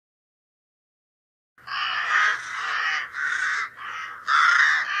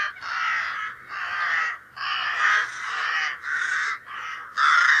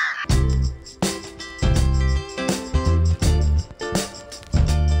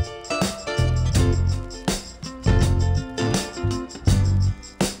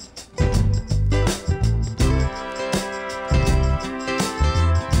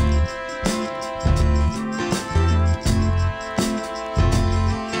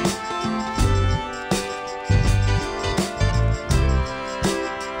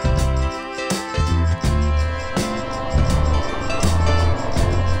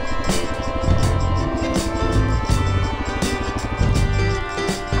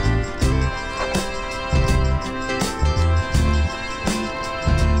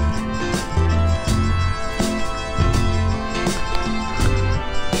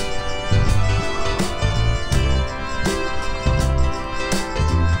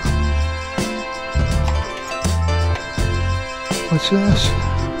What's this?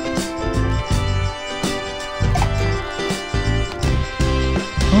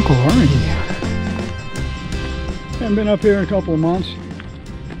 Uncle Ernie. Haven't been up here in a couple of months.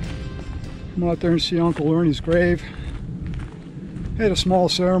 I'm out there and see Uncle Ernie's grave. Had a small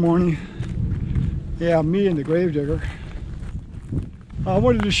ceremony. Yeah, me and the gravedigger. I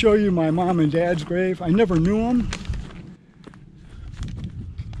wanted to show you my mom and dad's grave. I never knew them.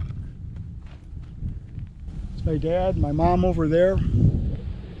 It's my dad, my mom over there.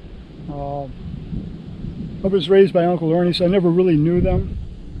 I was raised by Uncle Ernie, so I never really knew them.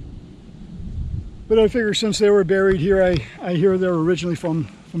 But I figure since they were buried here, I hear they're originally from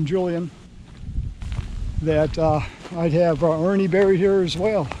Julian, that I'd have Ernie buried here as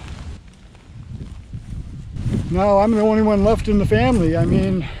well. Now I'm the only one left in the family. I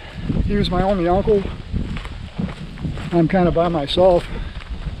mean, he was my only uncle. I'm kind of by myself.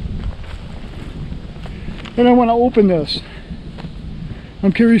 And I want to open this.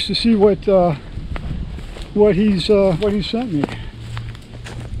 I'm curious to see what he's sent me.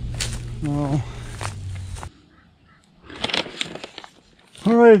 Oh.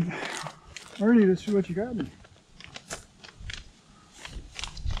 All right, Ernie, let's see what you got me.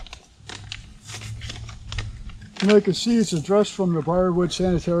 And I can see it's addressed from the Briarwood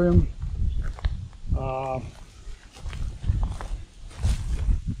Sanitarium.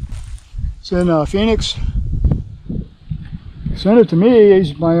 It's in Phoenix. Sent it to me.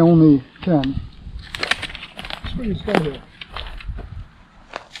 He's my only kin. That's what he's got here.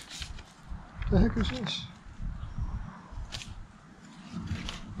 What the heck is this?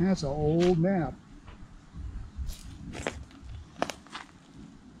 That's an old map.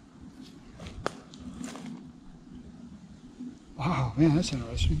 Wow, man, that's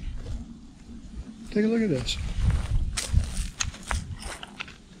interesting. Take a look at this.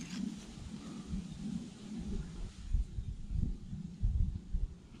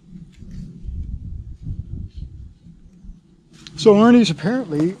 So Ernie's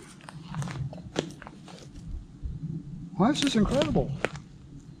apparently, well, this is incredible.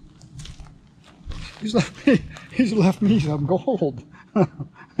 He's left me some gold.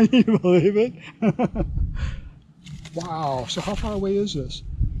 Can you believe it? Wow, so how far away is this?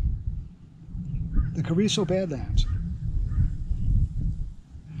 The Carrizo Badlands.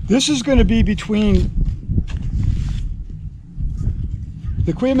 This is going to be between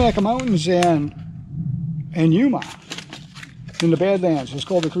the Cuyamaca Mountains and Yuma in the Badlands. It's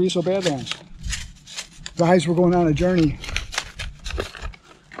called the Carrizo Badlands. Guys, we're going on a journey.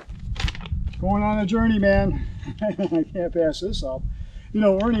 Going on a journey, man. I can't pass this up. You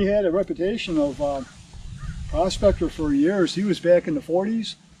know, Ernie had a reputation of prospector for years. He was back in the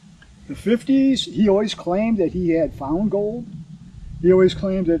 40s, the 50s. He always claimed that he had found gold. He always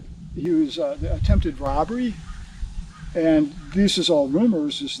claimed that he was attempted robbery. And this is all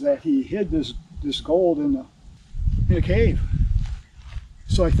rumors, is that he hid this gold in a cave.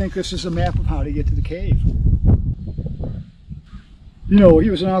 So I think this is a map of how to get to the cave. You know, he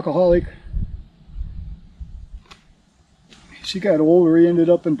was an alcoholic. As he got older, he ended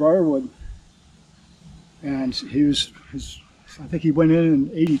up in Briarwood. And I think he went in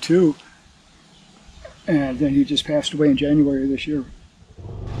 82. And then he just passed away in January of this year.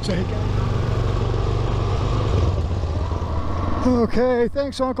 So okay,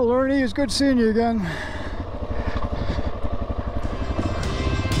 thanks Uncle Ernie. It's good seeing you again.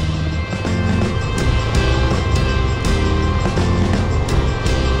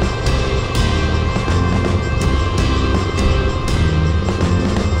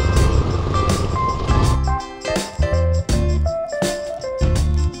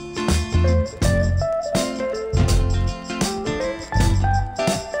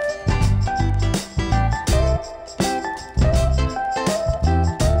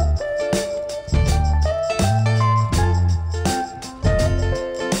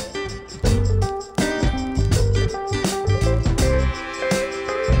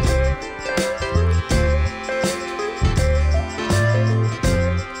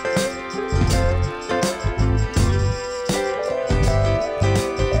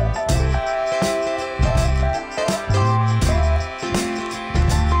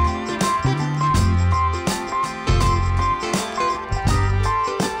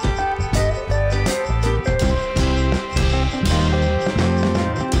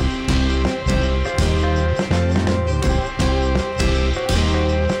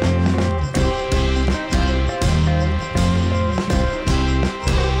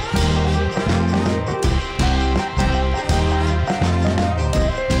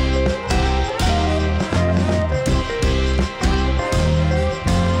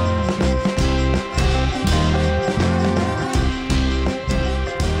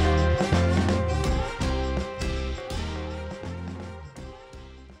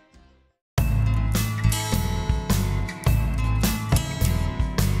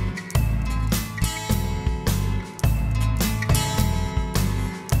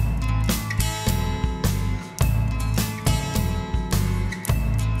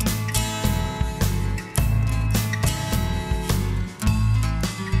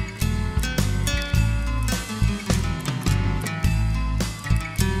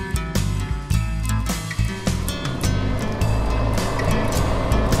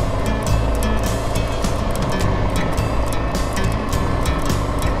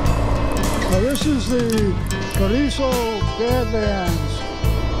 This is the Carrizo Badlands.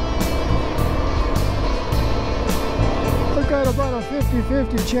 I've got about a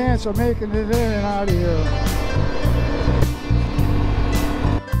 50-50 chance of making it in and out of here.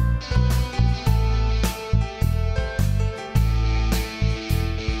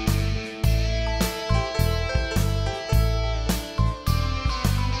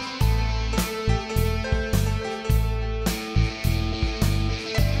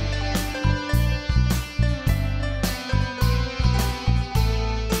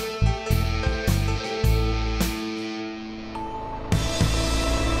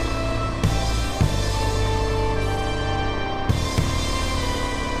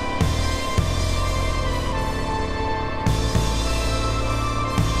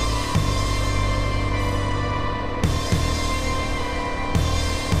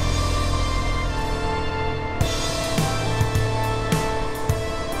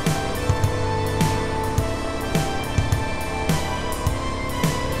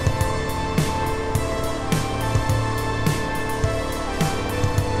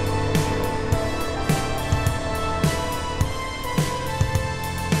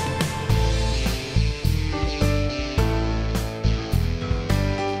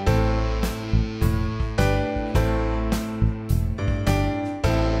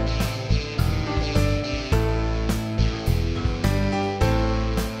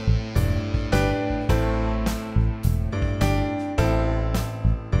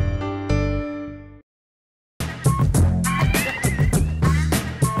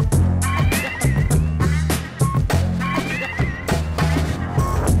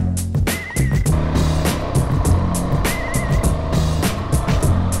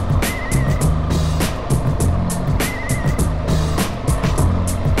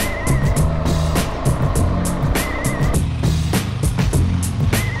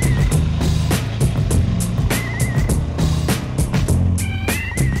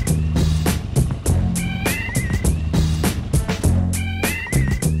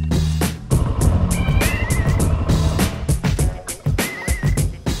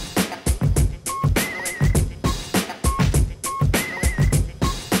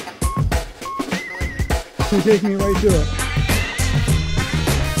 You take me right to it.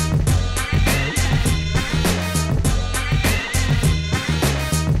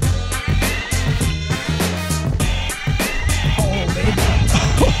 Oh, baby.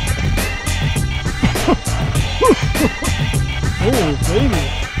 Oh, baby.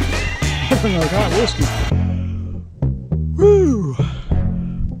 Nothing like hot whiskey. Woo!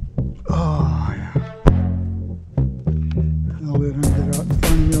 Oh, yeah. I'll let him get out in front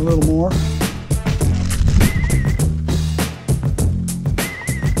of me a little more.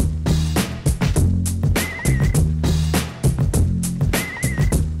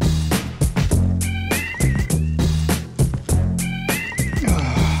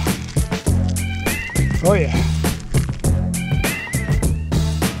 Oh yeah.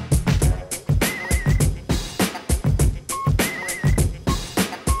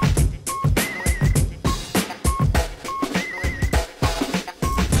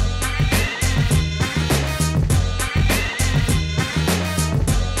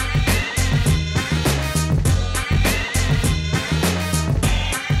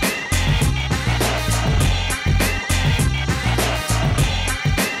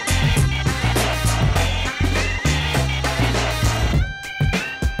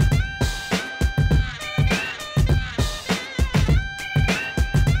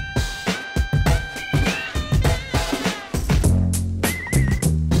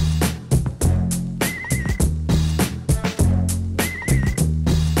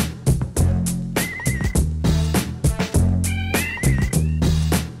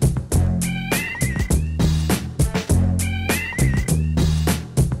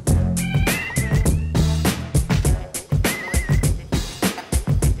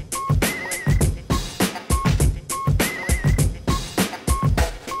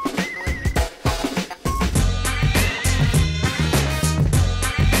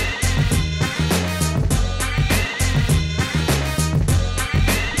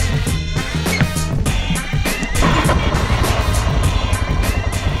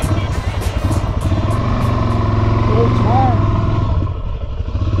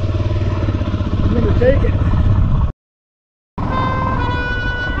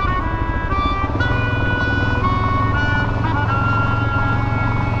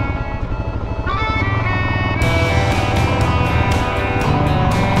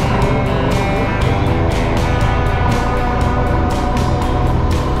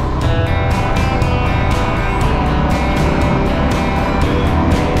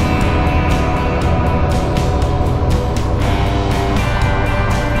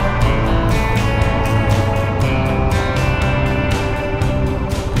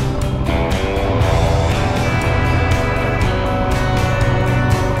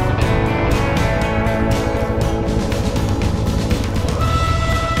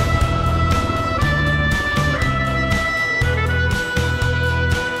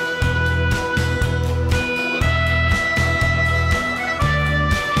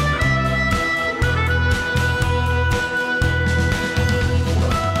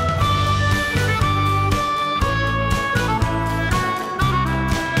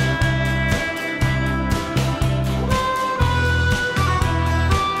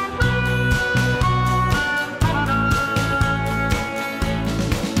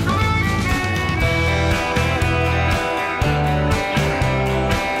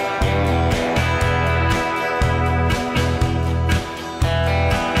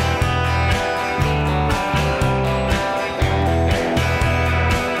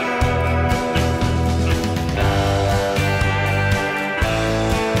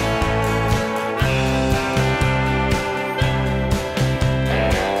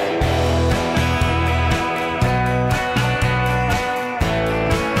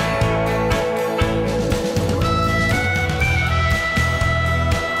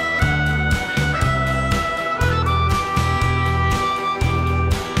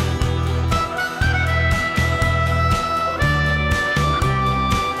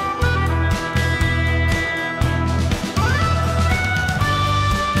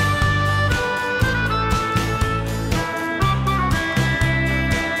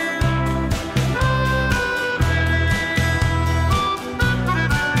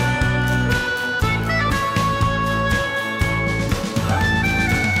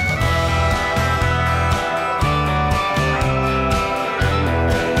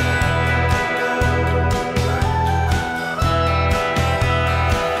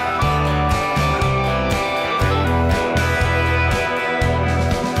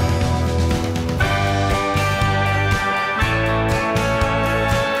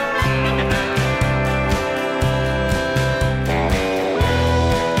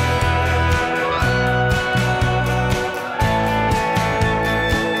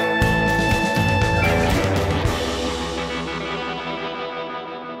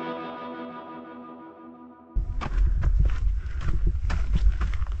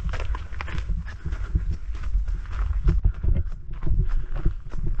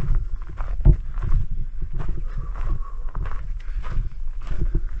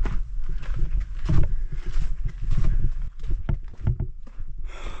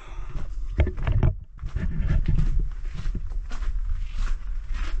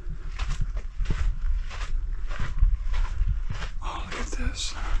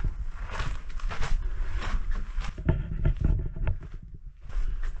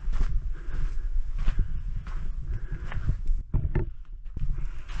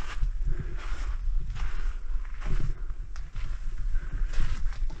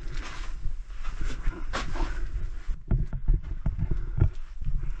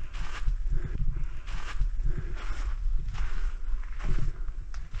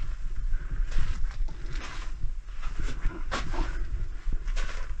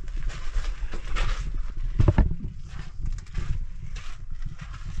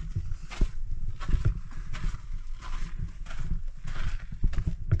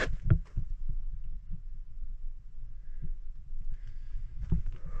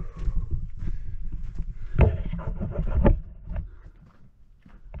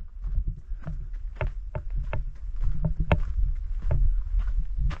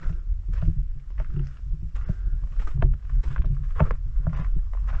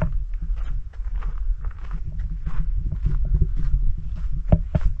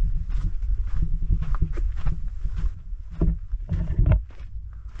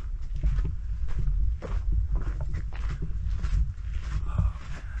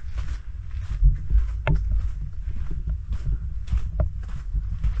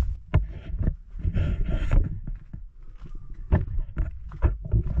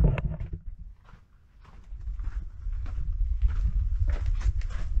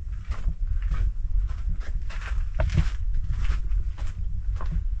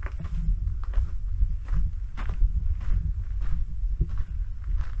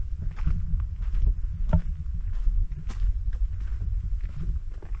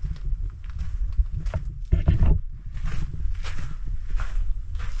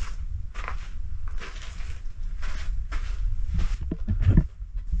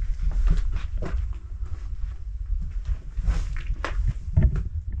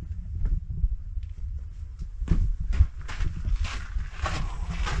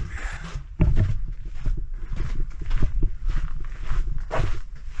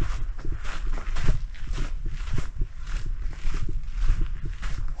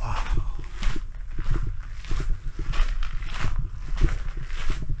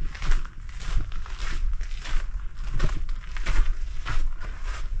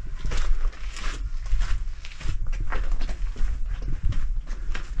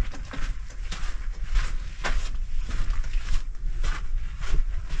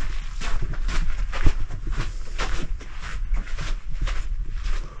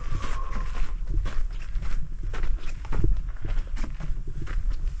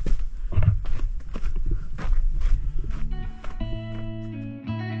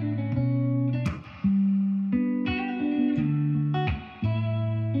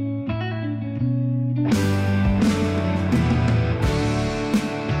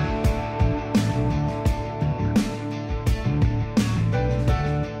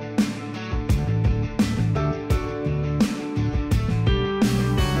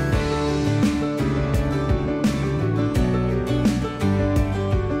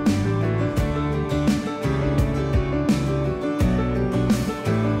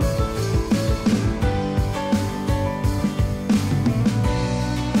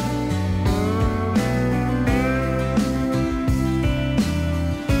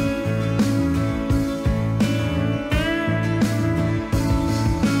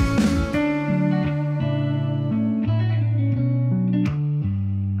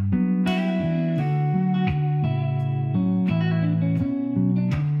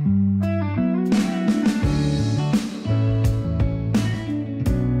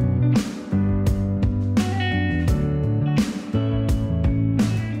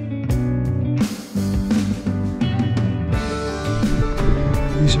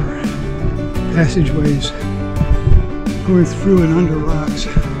 These are passageways going through and under rocks.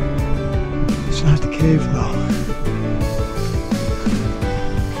 It's not the cave though.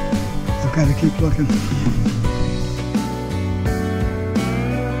 I've got to keep looking.